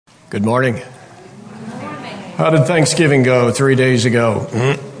Good morning. How did Thanksgiving go 3 days ago? Do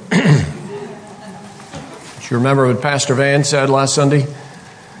you remember what Pastor Van said last Sunday?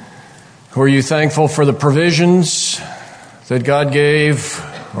 Were you thankful for the provisions that God gave,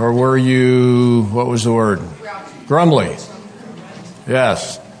 or were you, what was the word? Grumbly.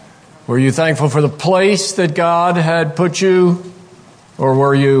 Yes. Were you thankful for the place that God had put you, or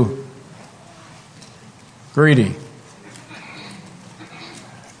were you greedy?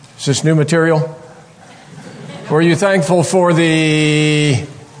 Is this new material? Were you thankful for the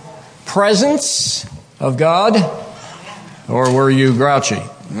presence of God, or were you grouchy?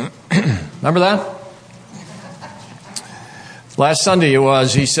 Remember that? Last Sunday it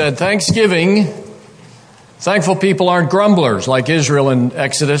was, he said, Thanksgiving, thankful people aren't grumblers like Israel in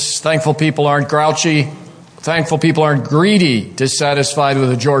Exodus. Thankful people aren't grouchy. Thankful people aren't greedy, dissatisfied with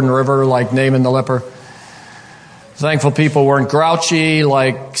the Jordan River like Naaman the leper. Thankful people weren't grouchy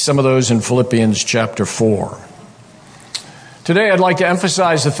like some of those in Philippians chapter 4. Today I'd like to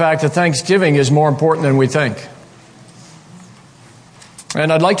emphasize the fact that Thanksgiving is more important than we think.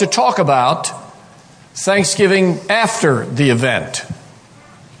 And I'd like to talk about Thanksgiving after the event.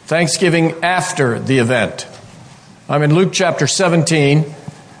 Thanksgiving after the event. I'm in Luke chapter 17,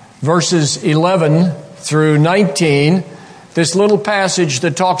 verses 11 through 19, this little passage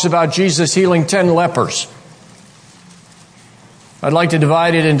that talks about Jesus healing 10 lepers. I'd like to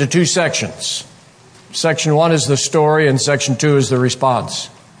divide it into two sections. Section 1 is the story, and section 2 is the response.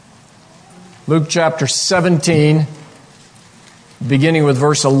 Luke chapter 17, beginning with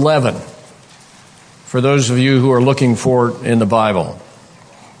verse 11, for those of you who are looking for it in the Bible.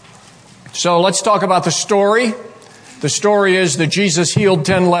 So let's talk about the story. The story is that Jesus healed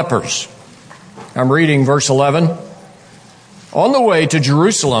 10 lepers. I'm reading verse 11. On the way to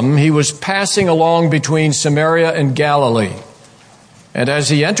Jerusalem, he was passing along between Samaria and Galilee. And as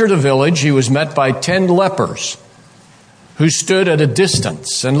he entered a village, he was met by 10 lepers who stood at a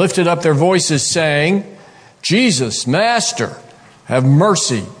distance and lifted up their voices saying, Jesus, Master, have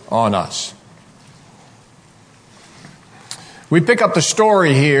mercy on us. We pick up the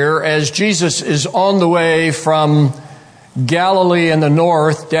story here as Jesus is on the way from Galilee in the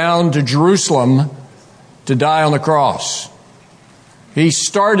north down to Jerusalem to die on the cross. He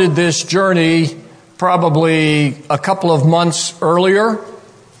started this journey probably a couple of months earlier.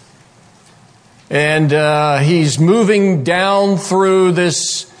 And he's moving down through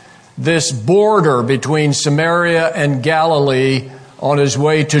this border between Samaria and Galilee on his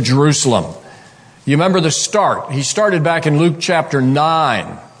way to Jerusalem. You remember the start. He started back in Luke chapter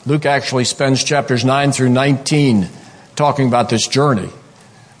 9. Luke actually spends chapters 9 through 19 talking about this journey.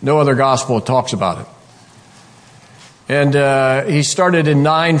 No other gospel talks about it. And he started in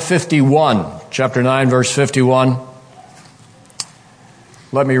 9:51, chapter 9, verse 51.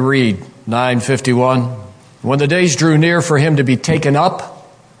 Let me read 9:51. When the days drew near for him to be taken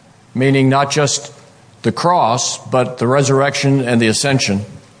up, meaning not just the cross, but the resurrection and the ascension,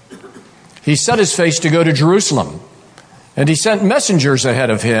 he set his face to go to Jerusalem. And he sent messengers ahead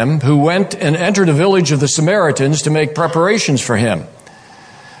of him who went and entered a village of the Samaritans to make preparations for him.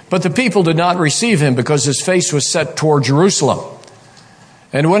 But the people did not receive him because his face was set toward Jerusalem.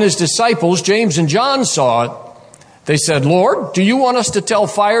 And when his disciples, James and John, saw it, they said, Lord, do you want us to tell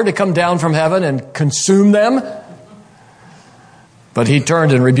fire to come down from heaven and consume them? But he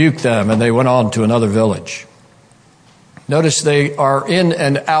turned and rebuked them, and they went on to another village. Notice they are in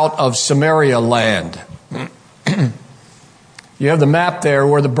and out of Samaria land. You have the map there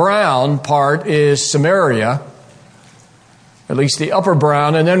where the brown part is Samaria, at least the upper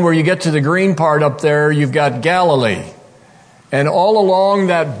brown, and then where you get to the green part up there, you've got Galilee. And all along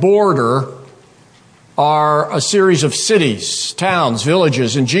that border are a series of cities, towns,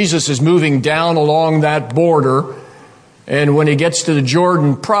 villages, and Jesus is moving down along that border. And when he gets to the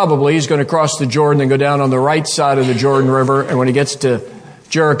Jordan, probably he's going to cross the Jordan and go down on the right side of the Jordan River. And when he gets to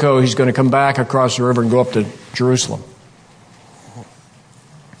Jericho, he's going to come back across the river and go up to Jerusalem.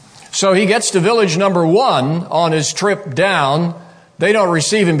 So he gets to village number 1 on his trip down. They don't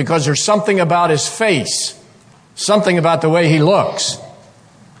receive him because there's something about his face, something about the way he looks.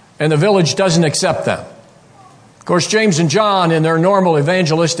 And the village doesn't accept them. Of course, James and John, in their normal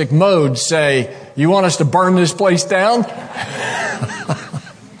evangelistic mode, say, you want us to burn this place down?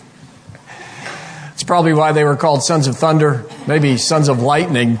 It's probably why they were called sons of thunder, maybe sons of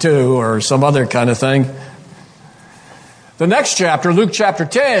lightning too, or some other kind of thing. The next chapter, Luke chapter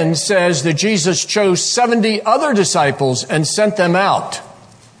 10, says that Jesus chose 70 other disciples and sent them out.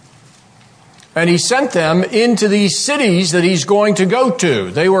 And he sent them into these cities that he's going to go to.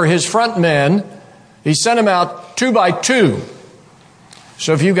 They were his front men. He sent them out 2 by 2.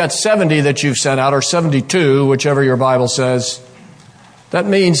 So if you've got 70 that you've sent out, or 72, whichever your Bible says, that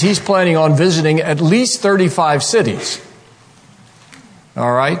means he's planning on visiting at least 35 cities.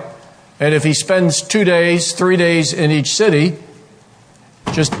 All right? And if he spends 2 days, 3 days in each city,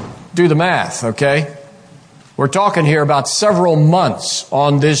 just do the math, okay? We're talking here about several months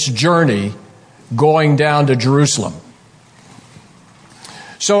on this journey going down to Jerusalem.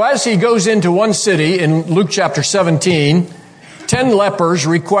 So as he goes into one city in Luke chapter 17, 10 lepers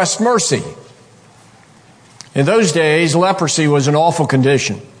request mercy. In those days, leprosy was an awful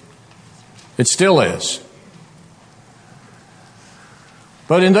condition. It still is.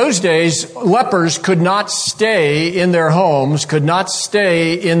 But in those days, lepers could not stay in their homes, could not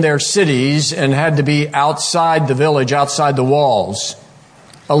stay in their cities, and had to be outside the village, outside the walls.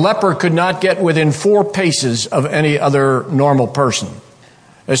 A leper could not get within 4 paces of any other normal person.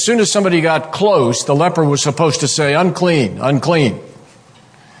 As soon as somebody got close, the leper was supposed to say, unclean, unclean.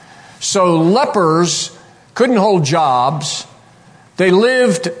 So lepers couldn't hold jobs. They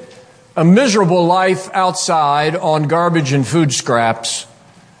lived a miserable life outside on garbage and food scraps,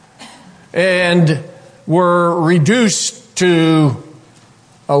 and were reduced to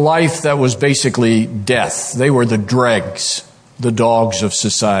a life that was basically death. They were the dregs, the dogs of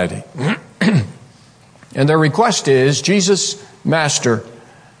society. And their request is, Jesus, Master,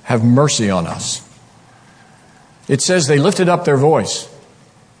 have mercy on us. It says they lifted up their voices.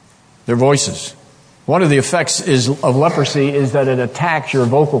 One of the effects of leprosy is that it attacks your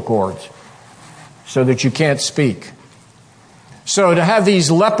vocal cords so that you can't speak. So to have these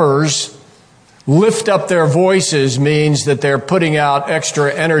lepers lift up their voices means that they're putting out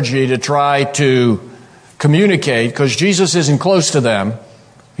extra energy to try to communicate, because Jesus isn't close to them.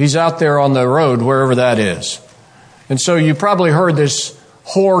 He's out there on the road, wherever that is. And so you probably heard this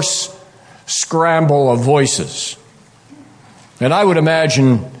hoarse scramble of voices. And I would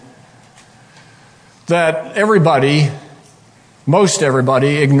imagine that most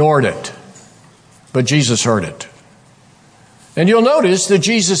everybody ignored it. But Jesus heard it. And you'll notice that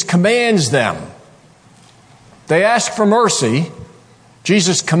Jesus commands them. They ask for mercy.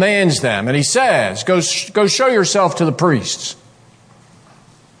 Jesus commands them. And he says, go show yourself to the priests.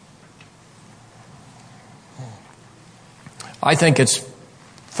 I think it's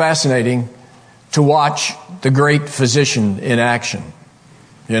fascinating to watch the great physician in action.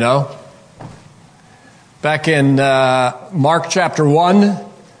 You know? Back in Mark chapter 1,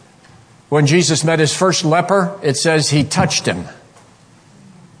 when Jesus met his first leper, it says he touched him.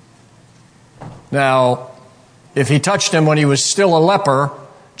 Now, if he touched him when he was still a leper,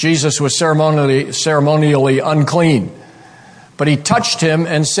 Jesus was ceremonially unclean. But he touched him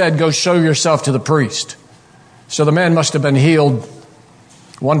and said, go show yourself to the priest. So the man must have been healed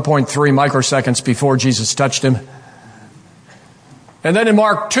 1.3 microseconds before Jesus touched him. And then in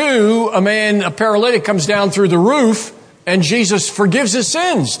Mark 2, a paralytic comes down through the roof, and Jesus forgives his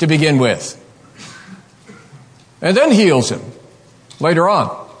sins to begin with. And then heals him later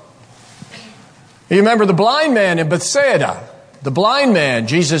on. You remember the blind man in Bethsaida. The blind man,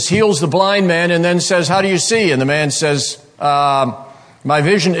 Jesus heals the blind man and then says, how do you see? And the man says, my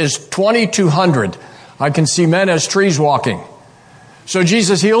vision is 2200. I can see men as trees walking. So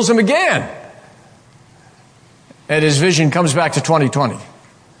Jesus heals him again. And his vision comes back to 2020.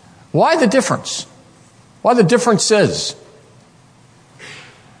 Why the difference? Why the differences?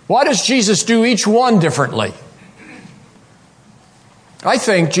 Why does Jesus do each one differently? I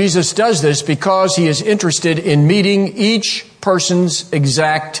think Jesus does this because he is interested in meeting each person's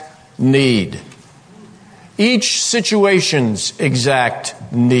exact need. Each situation's exact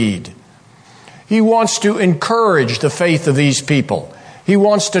need. He wants to encourage the faith of these people. He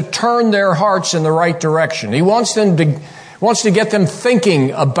wants to turn their hearts in the right direction. He wants to get them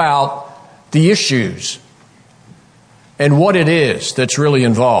thinking about the issues and what it is that's really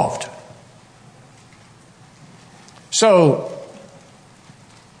involved. So,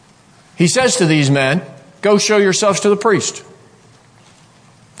 he says to these men, go show yourselves to the priest.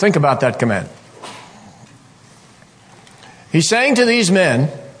 Think about that command. He's saying to these men,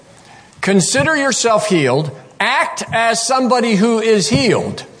 consider yourself healed, act as somebody who is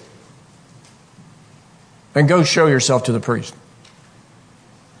healed, and go show yourself to the priest.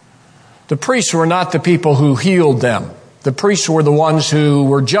 The priests were not the people who healed them. The priests were the ones who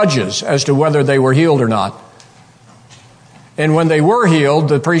were judges as to whether they were healed or not. And when they were healed,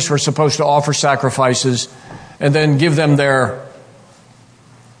 the priests were supposed to offer sacrifices and then give them their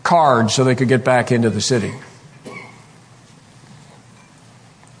card so they could get back into the city.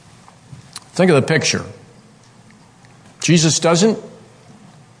 Think of the picture. Jesus doesn't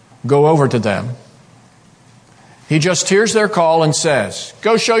go over to them. He just hears their call and says,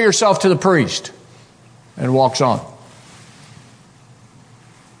 "Go show yourself to the priest," and walks on.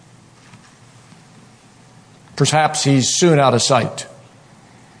 Perhaps he's soon out of sight.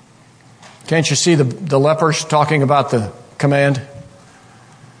 Can't you see the lepers talking about the command?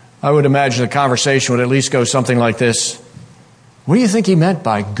 I would imagine the conversation would at least go something like this. What do you think he meant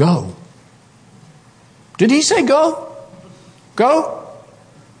by go? Did he say go? Go?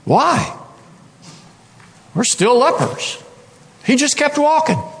 Why? We're still lepers. He just kept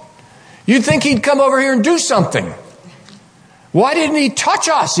walking. You'd think he'd come over here and do something. Why didn't he touch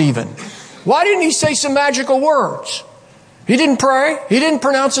us even? Why didn't he say some magical words? He didn't pray. He didn't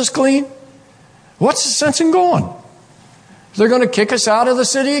pronounce us clean. What's the sense in going? They're going to kick us out of the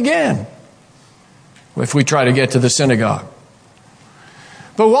city again if we try to get to the synagogue.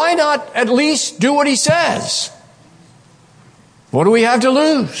 But why not at least do what he says? What do we have to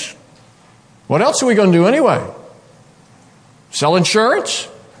lose? What else are we going to do anyway? Sell insurance?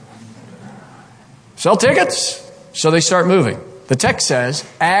 Sell tickets? So they start moving. The text says,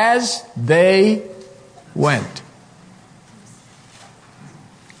 as they went.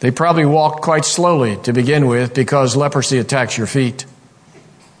 They probably walked quite slowly to begin with because leprosy attacks your feet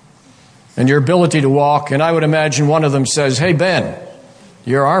and your ability to walk. And I would imagine one of them says, "Hey, Ben,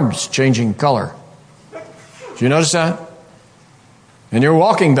 your arm's changing color. Do you notice that? And you're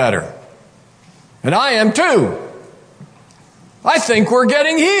walking better. And I am too. I think we're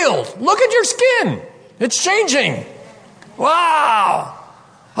getting healed. Look at your skin. It's changing. Wow.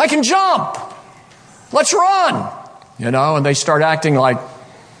 I can jump. Let's run." And they start acting like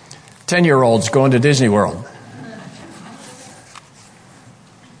 10-year-olds going to Disney World.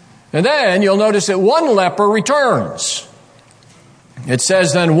 And then you'll notice that one leper returns. It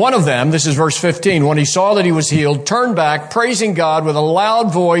says then one of them, this is verse 15, when he saw that he was healed, turned back, praising God with a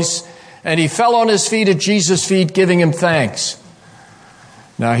loud voice, and he fell on his feet at Jesus' feet, giving him thanks.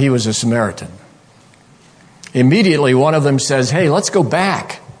 Now he was a Samaritan. Immediately one of them says, "Hey, let's go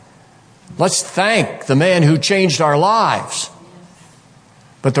back. Let's thank the man who changed our lives."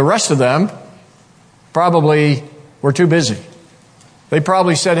 But the rest of them probably were too busy. They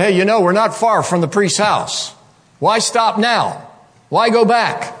probably said, "Hey, we're not far from the priest's house. Why stop now? Why go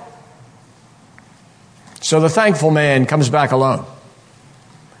back?" So the thankful man comes back alone.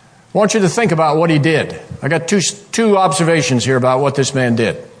 I want you to think about what he did. I got two observations here about what this man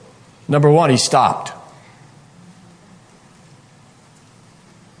did. Number one, he stopped.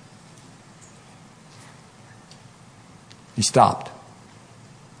 He stopped.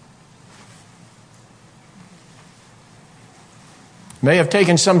 May have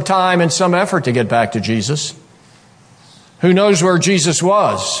taken some time and some effort to get back to Jesus. Who knows where Jesus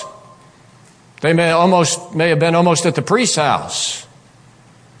was? They may have been almost at the priest's house.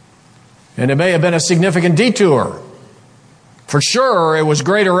 And it may have been a significant detour. For sure, it was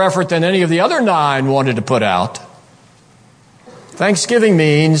greater effort than any of the other 9 wanted to put out. Thanksgiving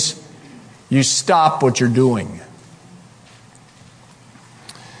means you stop what you're doing.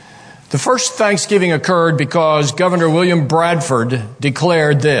 The first Thanksgiving occurred because Governor William Bradford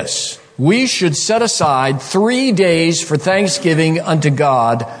declared this: "We should set aside 3 days for thanksgiving unto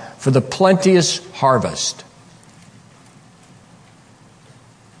God for the plenteous harvest."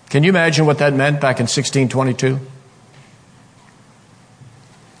 Can you imagine what that meant back in 1622?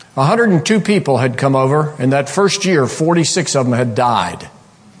 102 people had come over, and that first year, 46 of them had died.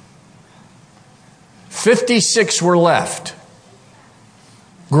 56 were left,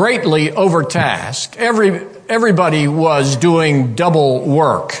 greatly overtasked. Everybody was doing double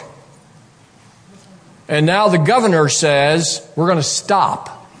work. And now the governor says, we're going to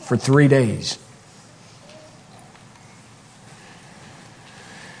stop for 3 days.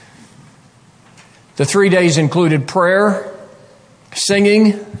 The 3 days included prayer,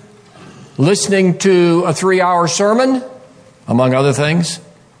 singing, listening to a 3-hour sermon, among other things.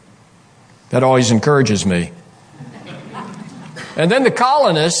 That always encourages me. And then the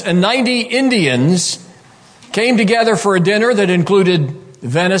colonists and 90 Indians came together for a dinner that included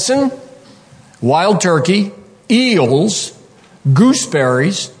venison, wild turkey, eels,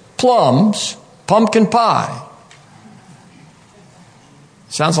 gooseberries, plums, pumpkin pie.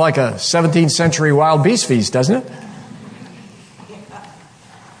 Sounds like a 17th century wild beast feast, doesn't it?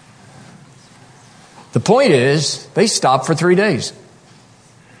 The point is, they stopped for 3 days.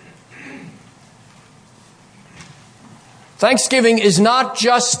 Thanksgiving is not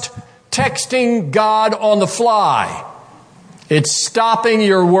just texting God on the fly. It's stopping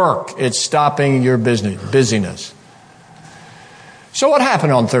your work. It's stopping your busyness. So what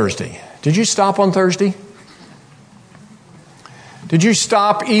happened on Thursday? Did you stop on Thursday? Did you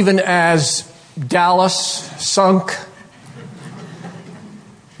stop even as Dallas sunk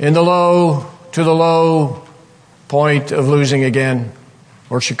in the low point of losing again,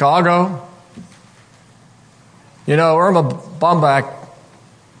 or Chicago. You know, Irma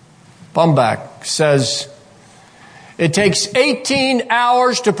Bumbach says, it takes 18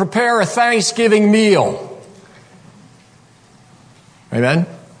 hours to prepare a Thanksgiving meal. Amen?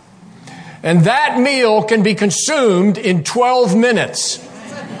 And that meal can be consumed in 12 minutes.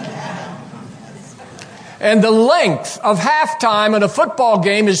 And the length of halftime in a football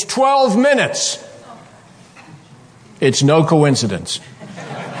game is 12 minutes. It's no coincidence.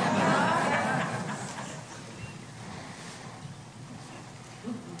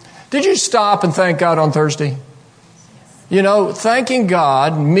 Did you stop and thank God on Thursday? You know, thanking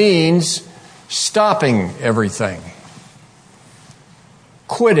God means stopping everything,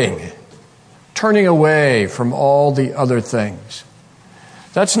 quitting, turning away from all the other things.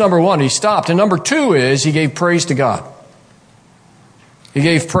 That's number one. He stopped. And number two is he gave praise to God. He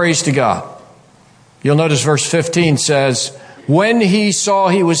gave praise to God. You'll notice verse 15 says, when he saw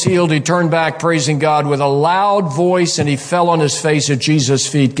he was healed, he turned back praising God with a loud voice, and he fell on his face at Jesus'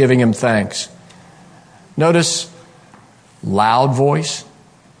 feet, giving him thanks. Notice, loud voice.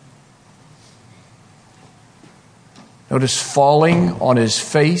 Notice falling on his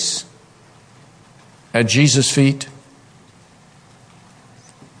face at Jesus' feet.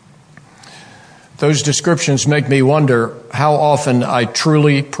 Those descriptions make me wonder how often I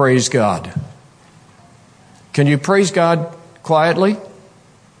truly praise God. Can you praise God quietly?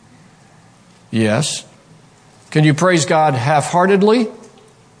 Yes. Can you praise God half-heartedly?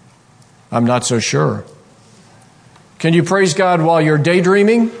 I'm not so sure. Can you praise God while you're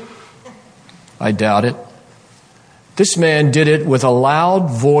daydreaming? I doubt it. This man did it with a loud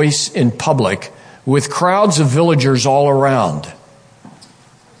voice in public, with crowds of villagers all around. Have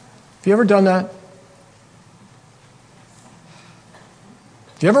you ever done that?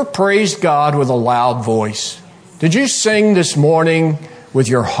 Have you ever praised God with a loud voice? Did you sing this morning with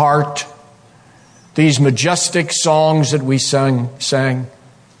your heart these majestic songs that we sang?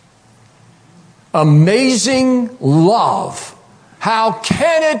 Amazing love. How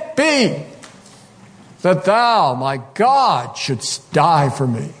can it be that thou, my God, shouldst die for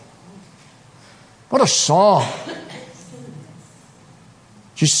me? What a song.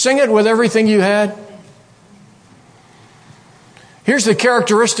 Did you sing it with everything you had? Here's the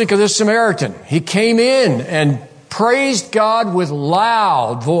characteristic of this Samaritan. He came in and praised God with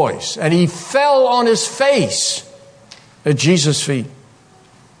loud voice, and he fell on his face at Jesus' feet.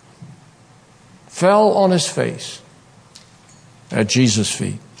 Fell on his face at Jesus'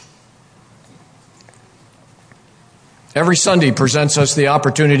 feet. Every Sunday presents us the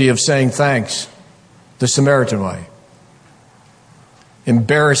opportunity of saying thanks the Samaritan way,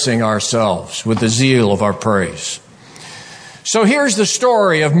 embarrassing ourselves with the zeal of our praise. So here's the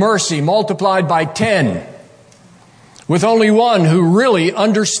story of mercy multiplied by 10, with only one who really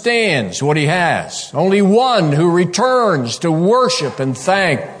understands what he has, only one who returns to worship and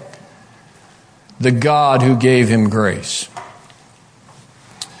thank the God who gave him grace.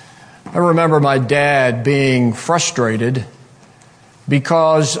 I remember my dad being frustrated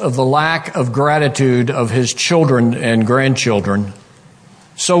because of the lack of gratitude of his children and grandchildren.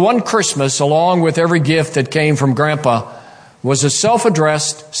 So one Christmas, along with every gift that came from Grandpa, was a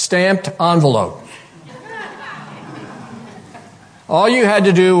self-addressed stamped envelope. All you had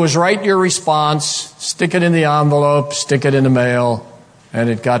to do was write your response, stick it in the envelope, stick it in the mail, and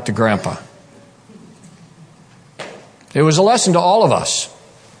it got to Grandpa. It was a lesson to all of us.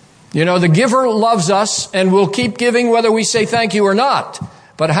 You know, the giver loves us and will keep giving whether we say thank you or not.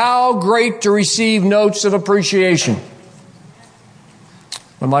 But how great to receive notes of appreciation.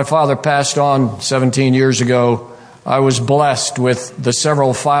 When my father passed on 17 years ago, I was blessed with the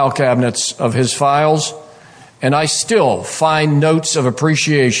several file cabinets of his files, and I still find notes of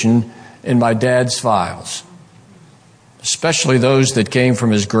appreciation in my dad's files, especially those that came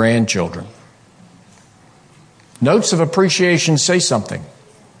from his grandchildren. Notes of appreciation say something.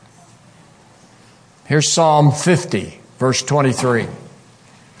 Here's Psalm 50, verse 23.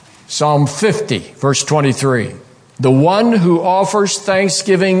 Psalm 50, verse 23. The one who offers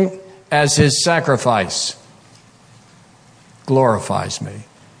thanksgiving as his sacrifice glorifies me.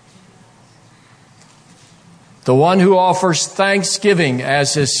 The one who offers thanksgiving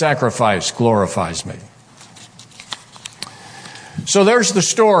as his sacrifice glorifies me. So there's the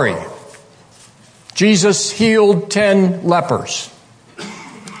story. Jesus healed 10 lepers.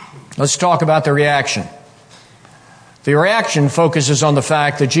 Let's talk about the reaction. The reaction focuses on the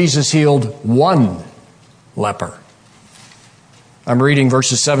fact that Jesus healed one leper. I'm reading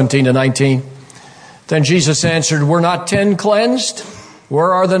verses 17 to 19. Then Jesus answered, were not 10 cleansed?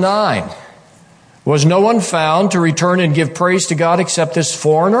 Where are the 9? Was no one found to return and give praise to God except this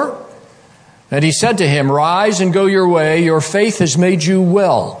foreigner? And he said to him, rise and go your way. Your faith has made you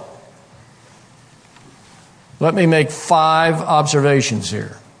well. Let me make 5 observations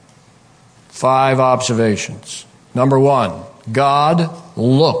here. 5 observations. Number 1, God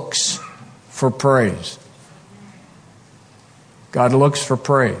looks for praise. God looks for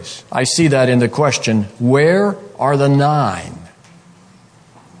praise. I see that in the question, where are the 9?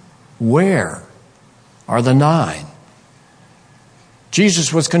 Where are the 9?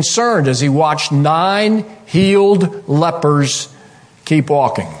 Jesus was concerned as he watched 9 healed lepers keep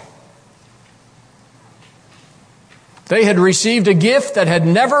walking. They had received a gift that had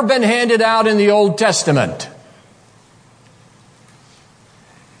never been handed out in the Old Testament.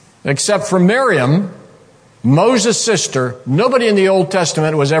 Except for Miriam, Moses' sister, nobody in the Old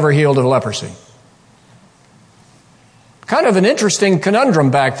Testament was ever healed of leprosy. Kind of an interesting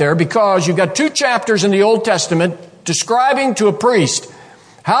conundrum back there, because you've got 2 chapters in the Old Testament describing to a priest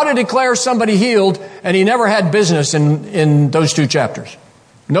how to declare somebody healed, and he never had business in those 2 chapters.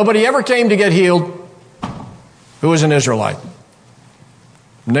 Nobody ever came to get healed who was an Israelite.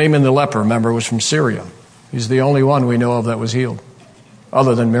 Naaman the leper, remember, was from Syria. He's the only one we know of that was healed,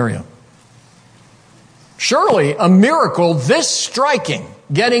 other than Miriam. Surely a miracle this striking,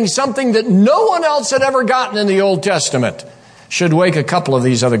 getting something that no one else had ever gotten in the Old Testament, should wake a couple of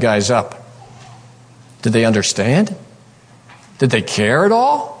these other guys up. Did they understand? Did they care at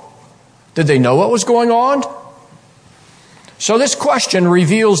all? Did they know what was going on? So this question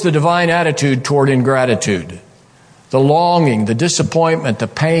reveals the divine attitude toward ingratitude, the longing, the disappointment, the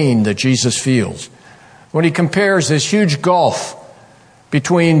pain that Jesus feels when he compares this huge gulf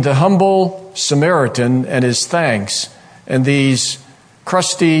between the humble Samaritan and his thanks and these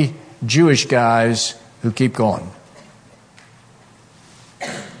crusty Jewish guys who keep going.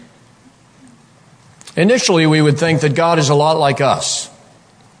 Initially, we would think that God is a lot like us.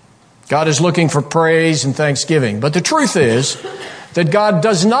 God is looking for praise and thanksgiving. But the truth is that God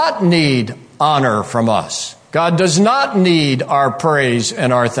does not need honor from us. God does not need our praise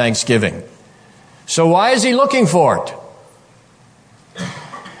and our thanksgiving. So why is he looking for it?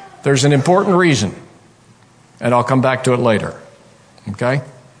 There's an important reason, and I'll come back to it later. Okay?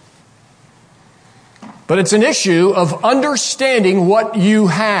 But it's an issue of understanding what you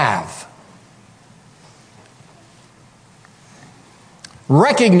have.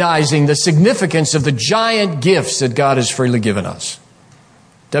 Recognizing the significance of the giant gifts that God has freely given us.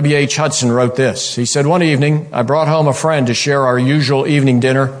 W.H. Hudson wrote this. He said, one evening, I brought home a friend to share our usual evening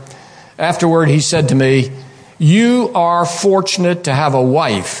dinner. Afterward, he said to me, you are fortunate to have a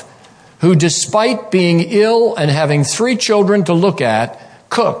wife who, despite being ill and having 3 children to look after,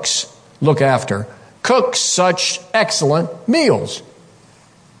 cooks such excellent meals.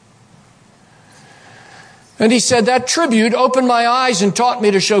 And he said, that tribute opened my eyes and taught me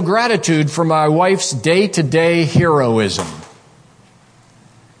to show gratitude for my wife's day-to-day heroism.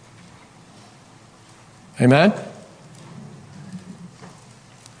 Amen?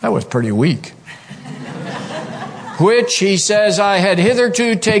 That was pretty weak. Which, he says, I had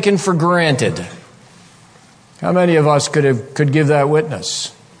hitherto taken for granted. How many of us could give that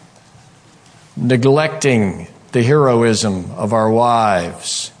witness? Neglecting the heroism of our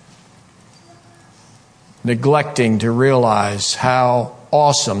wives. Neglecting to realize how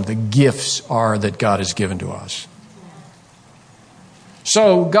awesome the gifts are that God has given to us.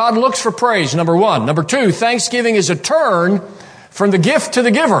 So God looks for praise, number 1. Number 2, thanksgiving is a turn from the gift to the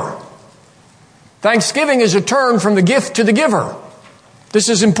giver. Thanksgiving is a turn from the gift to the giver. This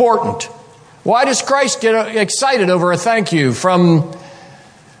is important. Why does Christ get excited over a thank you from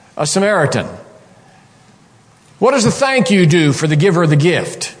a Samaritan? What does the thank you do for the giver of the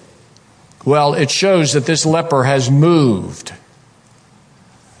gift? Well, it shows that this leper has moved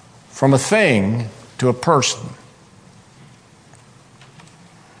from a thing to a person.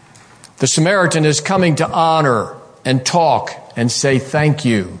 The Samaritan is coming to honor and talk and say thank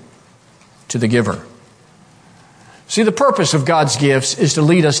you to the giver. See, the purpose of God's gifts is to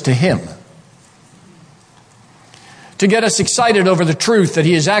lead us to Him. To get us excited over the truth that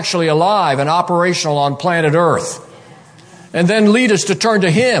He is actually alive and operational on planet Earth. And then lead us to turn to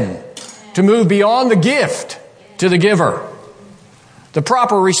Him, to move beyond the gift to the giver. The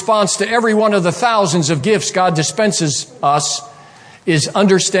proper response to every one of the thousands of gifts God dispenses us is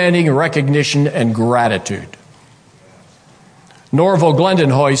understanding, recognition, and gratitude. Norval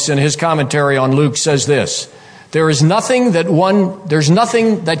Glendenhuis, in his commentary on Luke, says this: there's nothing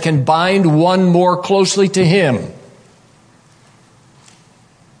that can bind one more closely to Him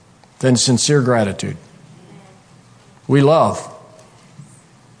than sincere gratitude. We love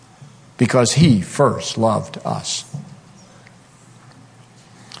because He first loved us.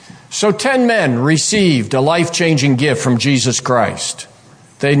 So 10 men received a life-changing gift from Jesus Christ.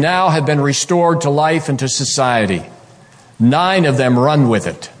 They now have been restored to life and to society. 9 of them run with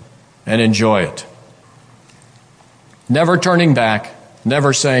it and enjoy it. Never turning back,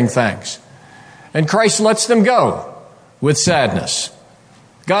 never saying thanks. And Christ lets them go with sadness.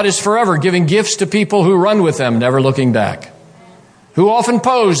 God is forever giving gifts to people who run with them, never looking back, who often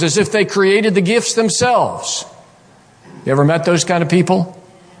pose as if they created the gifts themselves. You ever met those kind of people?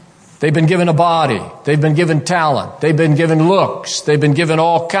 They've been given a body. They've been given talent. They've been given looks. They've been given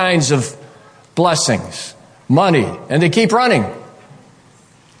all kinds of blessings, money, and they keep running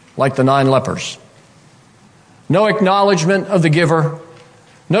like the 9 lepers. No acknowledgement of the giver.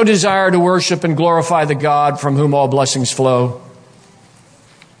 No desire to worship and glorify the God from whom all blessings flow.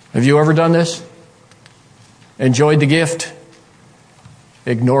 Have you ever done this? Enjoyed the gift?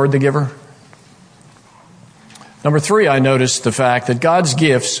 Ignored the giver? Number 3, I noticed the fact that God's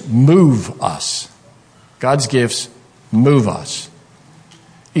gifts move us. God's gifts move us.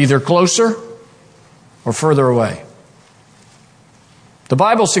 Either closer or further away. The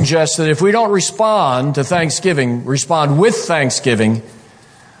Bible suggests that if we don't respond to thanksgiving, respond with thanksgiving,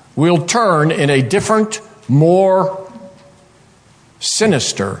 we'll turn in a different, more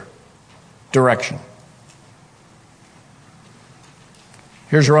sinister direction.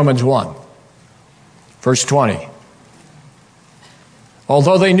 Here's Romans 1, verse 20.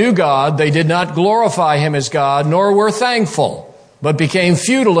 Although they knew God, they did not glorify Him as God, nor were thankful, but became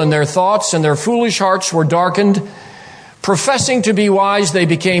futile in their thoughts, and their foolish hearts were darkened. Professing to be wise, they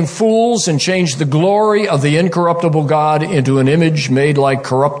became fools and changed the glory of the incorruptible God into an image made like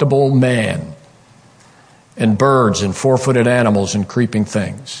corruptible man, and birds and 4-footed animals and creeping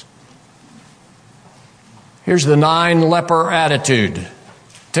things. Here's the 9 leper attitude.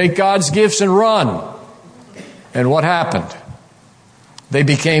 Take God's gifts and run. And what happened? They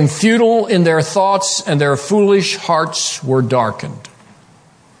became futile in their thoughts, and their foolish hearts were darkened.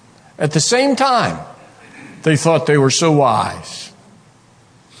 At the same time, they thought they were so wise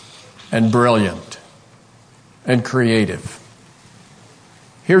and brilliant and creative.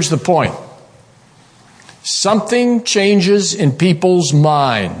 Here's the point. Something changes in people's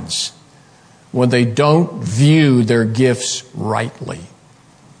minds when they don't view their gifts rightly.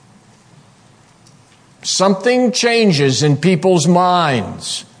 Something changes in people's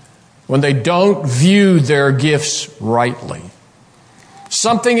minds when they don't view their gifts rightly.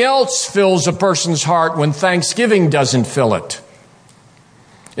 Something else fills a person's heart when thanksgiving doesn't fill it.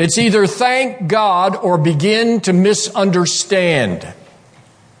 It's either thank God or begin to misunderstand.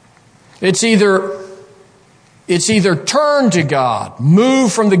 It's either turn to God,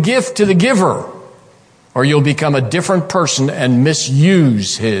 move from the gift to the giver, or you'll become a different person and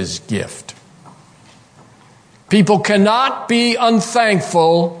misuse His gift. People cannot be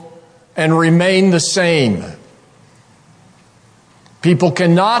unthankful and remain the same. People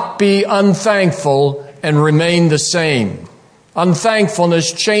cannot be unthankful and remain the same.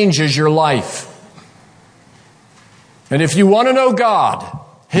 Unthankfulness changes your life. And if you want to know God,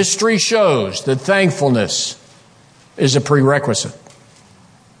 history shows that thankfulness is a prerequisite.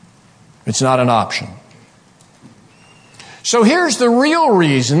 It's not an option. So here's the real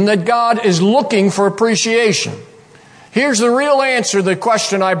reason that God is looking for appreciation. Here's the real answer to the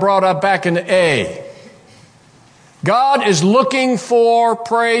question I brought up back in A. God is looking for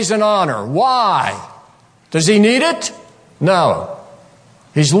praise and honor. Why? Does He need it? No.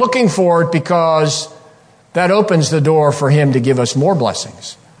 He's looking for it because that opens the door for Him to give us more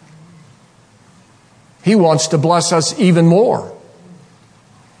blessings. He wants to bless us even more.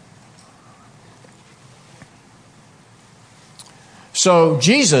 So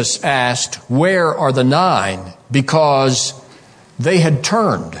Jesus asked, where are the 9? Because they had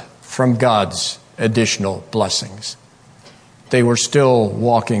turned from God's additional blessings. They were still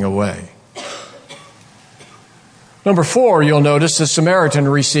walking away. Number 4, you'll notice the Samaritan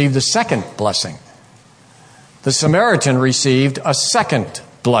received the second blessing. The Samaritan received a second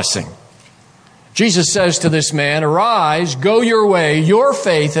blessing. Jesus says to this man, arise, go your way, your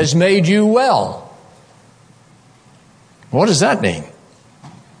faith has made you well. What does that mean?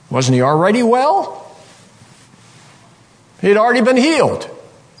 Wasn't he already well? He had already been healed.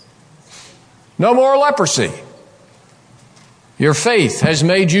 No more leprosy. Your faith has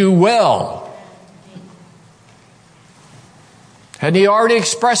made you well. Hadn't he already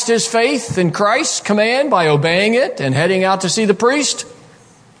expressed his faith in Christ's command by obeying it and heading out to see the priest?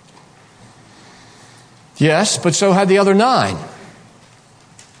 Yes, but so had the other 9.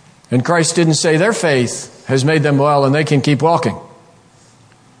 And Christ didn't say their faith has made them well and they can keep walking.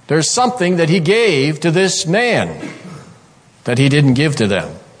 There's something that he gave to this man that he didn't give to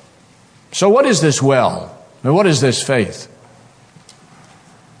them. So what is this well? And what is this faith?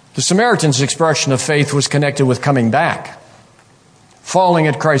 The Samaritan's expression of faith was connected with coming back, falling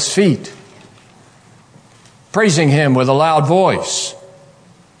at Christ's feet, praising him with a loud voice.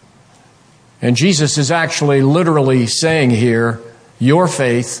 And Jesus is actually literally saying here, your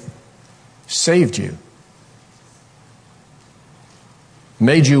faith saved you.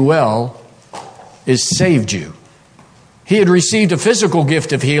 Made you well is saved you. He had received a physical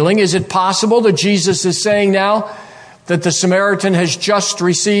gift of healing. Is it possible that Jesus is saying now that the Samaritan has just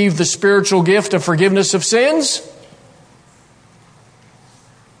received the spiritual gift of forgiveness of sins?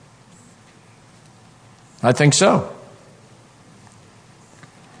 I think so.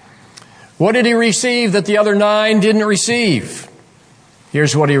 What did he receive that the other 9 didn't receive?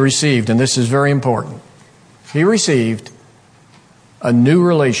 Here's what he received, and this is very important. He received a new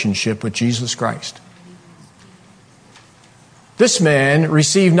relationship with Jesus Christ. This man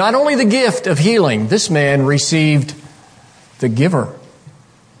received not only the gift of healing, this man received the giver.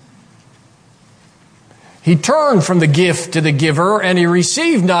 He turned from the gift to the giver, and he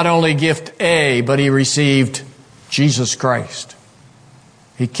received not only gift A, but he received Jesus Christ.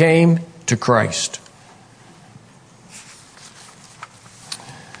 He came to Christ.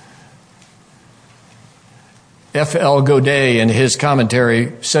 F.L. Godet, in his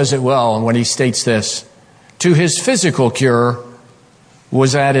commentary, says it well when he states this: to his physical cure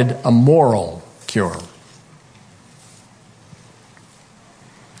was added a moral cure.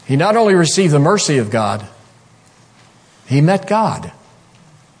 He not only received the mercy of God, he met God.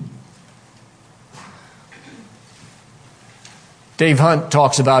 Dave Hunt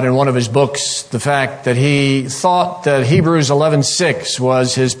talks about in one of his books the fact that he thought that Hebrews 11:6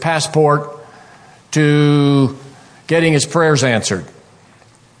 was his passport to getting his prayers answered,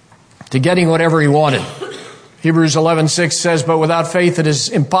 to getting whatever he wanted. Hebrews 11:6 says, but without faith it is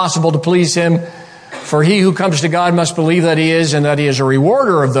impossible to please him, for he who comes to God must believe that he is, and that he is a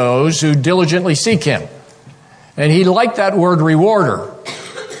rewarder of those who diligently seek him. And he liked that word rewarder.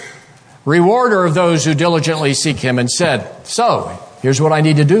 Rewarder of those who diligently seek him, and said, so, here's what I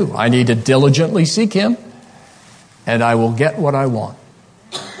need to do. I need to diligently seek him, and I will get what I want.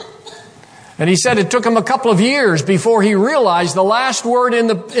 And he said it took him a couple of years before he realized the last word in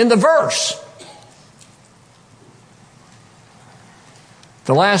the verse.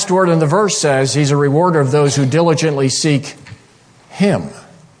 The last word in the verse says he's a rewarder of those who diligently seek him.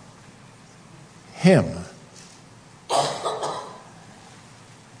 Him.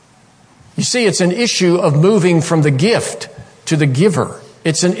 You see, it's an issue of moving from the gift to the giver.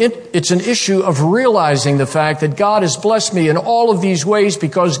 It's an issue of realizing the fact that God has blessed me in all of these ways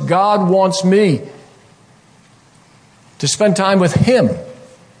because God wants me to spend time with him.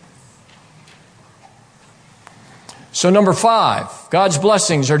 So number 5, God's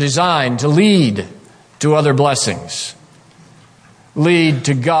blessings are designed to lead to other blessings. Lead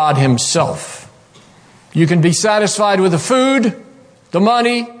to God himself. You can be satisfied with the food, the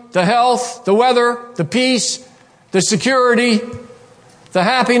money, the health, the weather, the peace, the security, the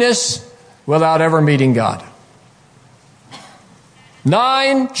happiness, without ever meeting God.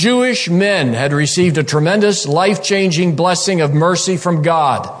 9 Jewish men had received a tremendous, life-changing blessing of mercy from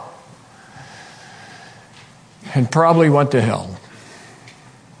God, and probably went to hell.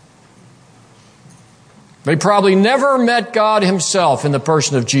 They probably never met God himself in the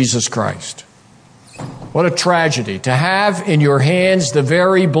person of Jesus Christ. What a tragedy to have in your hands the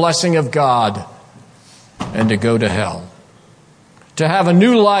very blessing of God and to go to hell. To have a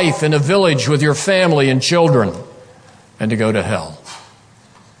new life in a village with your family and children and to go to hell.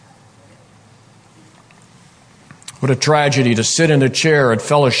 What a tragedy to sit in a chair at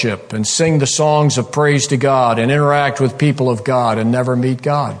fellowship and sing the songs of praise to God and interact with people of God and never meet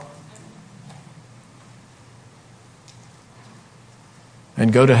God.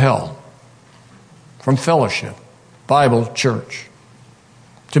 And go to hell from fellowship, Bible, church.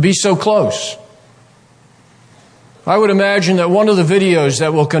 To be so close. I would imagine that one of the videos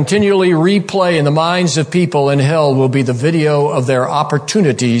that will continually replay in the minds of people in hell will be the video of their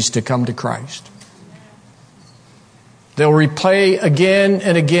opportunities to come to Christ. They'll replay again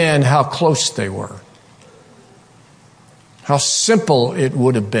and again how close they were. How simple it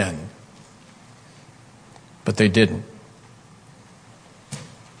would have been. But they didn't.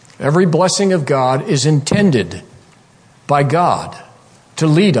 Every blessing of God is intended by God to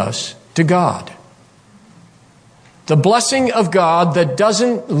lead us to God. The blessing of God that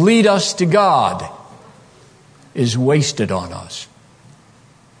doesn't lead us to God is wasted on us.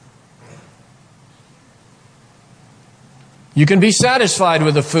 You can be satisfied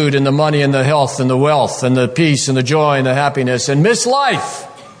with the food and the money and the health and the wealth and the peace and the joy and the happiness and miss life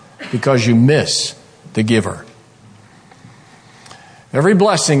because you miss the giver. Every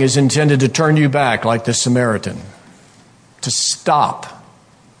blessing is intended to turn you back like the Samaritan, to stop,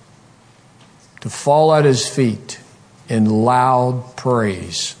 to fall at his feet in loud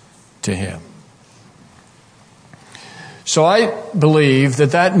praise to him. So I believe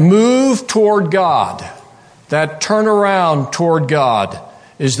that move toward God, that turnaround toward God,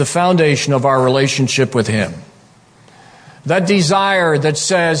 is the foundation of our relationship with him. That desire that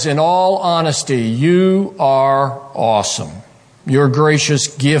says, in all honesty, you are awesome. Your gracious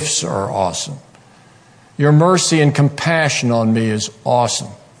gifts are awesome. Your mercy and compassion on me is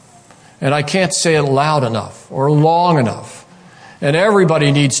awesome. And I can't say it loud enough or long enough. And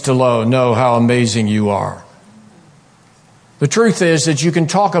everybody needs to know how amazing you are. The truth is that you can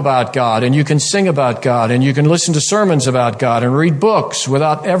talk about God and you can sing about God and you can listen to sermons about God and read books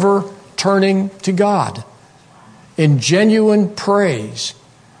without ever turning to God in genuine praise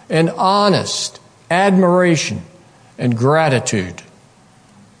and honest admiration and gratitude.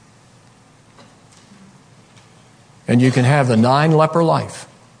 And you can have the 9-leper life.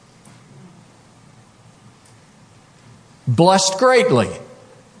 Blessed greatly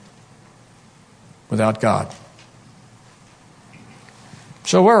without God.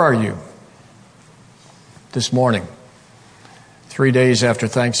 So where are you this morning, 3 days after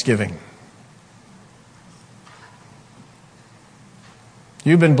Thanksgiving?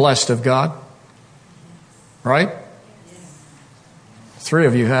 You've been blessed of God, right? 3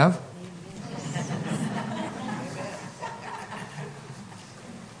 of you have.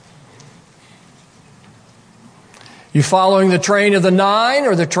 You following the train of the 9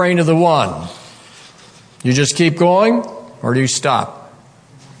 or the train of the 1? You just keep going, or do you stop?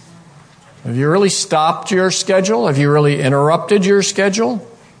 Have you really stopped your schedule? Have you really interrupted your schedule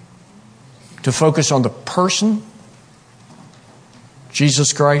to focus on the person,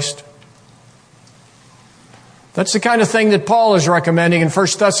 Jesus Christ? That's the kind of thing that Paul is recommending in 1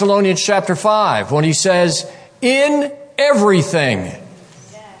 Thessalonians chapter 5 when he says, in everything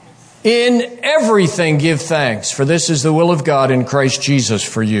give thanks, for this is the will of God in Christ Jesus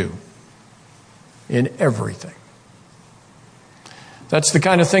for you. In everything. That's the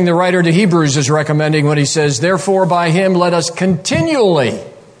kind of thing the writer to Hebrews is recommending when he says, therefore by him let us continually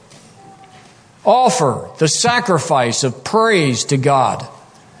offer the sacrifice of praise to God.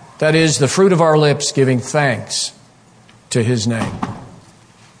 That is the fruit of our lips giving thanks to his name.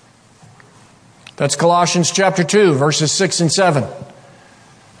 That's Colossians chapter 2, verses 6 and 7.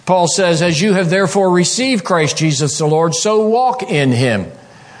 Paul says, as you have therefore received Christ Jesus the Lord, so walk in him,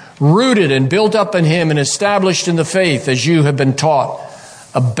 rooted and built up in him and established in the faith as you have been taught,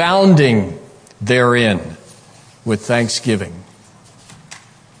 abounding therein with thanksgiving.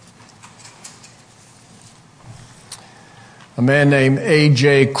 A man named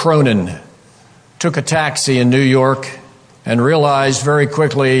A.J. Cronin took a taxi in New York and realized very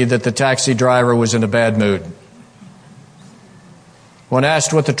quickly that the taxi driver was in a bad mood. When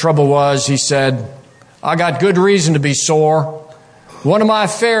asked what the trouble was, he said, I got good reason to be sore. One of my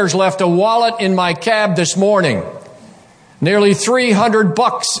fares left a wallet in my cab this morning. Nearly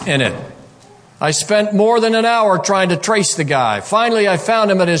 $300 in it. I spent more than an hour trying to trace the guy. Finally, I found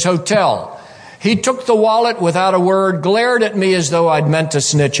him at his hotel. He took the wallet without a word, glared at me as though I'd meant to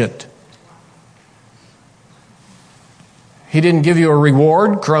snitch it. He didn't give you a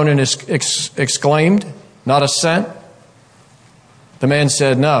reward, Cronin exclaimed. Not a cent? The man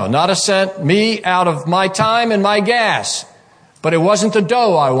said, no, not a cent. Me out of my time and my gas. But it wasn't the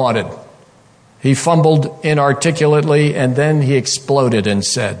dough I wanted. He fumbled inarticulately, and then he exploded and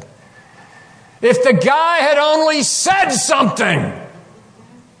said, if the guy had only said something!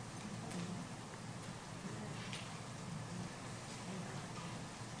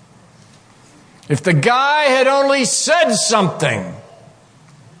 If the guy had only said something!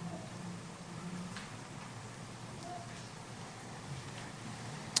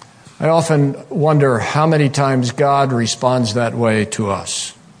 I often wonder how many times God responds that way to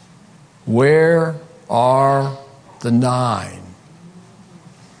us. Where are the 9?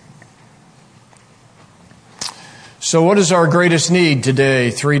 So what is our greatest need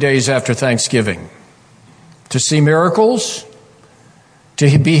today, 3 days after Thanksgiving? To see miracles?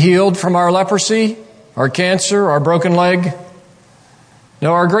 To be healed from our leprosy, our cancer, our broken leg?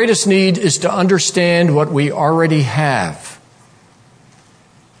 No, our greatest need is to understand what we already have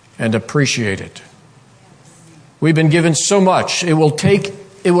and appreciate it. We've been given so much. It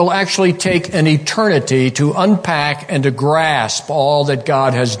will actually take an eternity to unpack and to grasp all that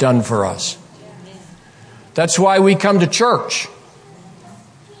God has done for us. That's why we come to church.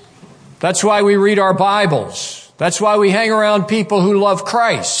 That's why we read our Bibles. That's why we hang around people who love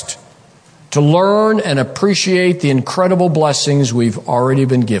Christ, to learn and appreciate the incredible blessings we've already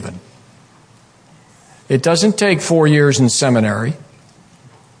been given. It doesn't take 4 years in seminary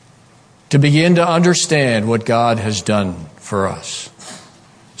to begin to understand what God has done for us.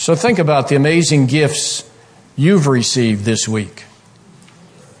 So think about the amazing gifts you've received this week,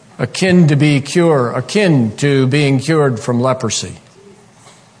 akin to being cured from leprosy.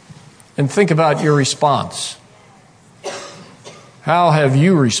 And think about your response. How have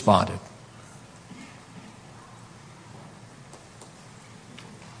you responded?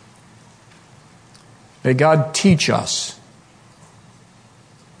 May God teach us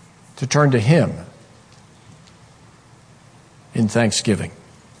to turn to Him in thanksgiving.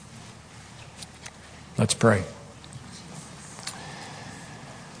 Let's pray.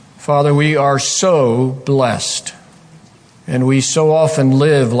 Father, we are so blessed, and we so often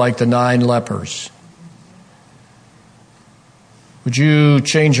live like the 9 lepers. Would you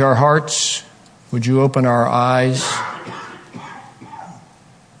change our hearts? Would you open our eyes?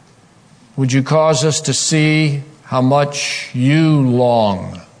 Would you cause us to see how much you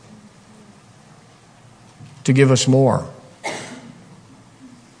long to give us more?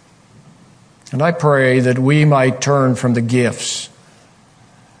 And I pray that we might turn from the gifts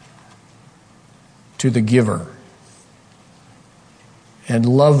to the giver and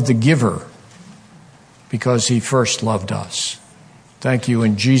love the giver because he first loved us. Thank you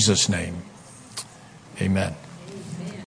in Jesus' name. Amen.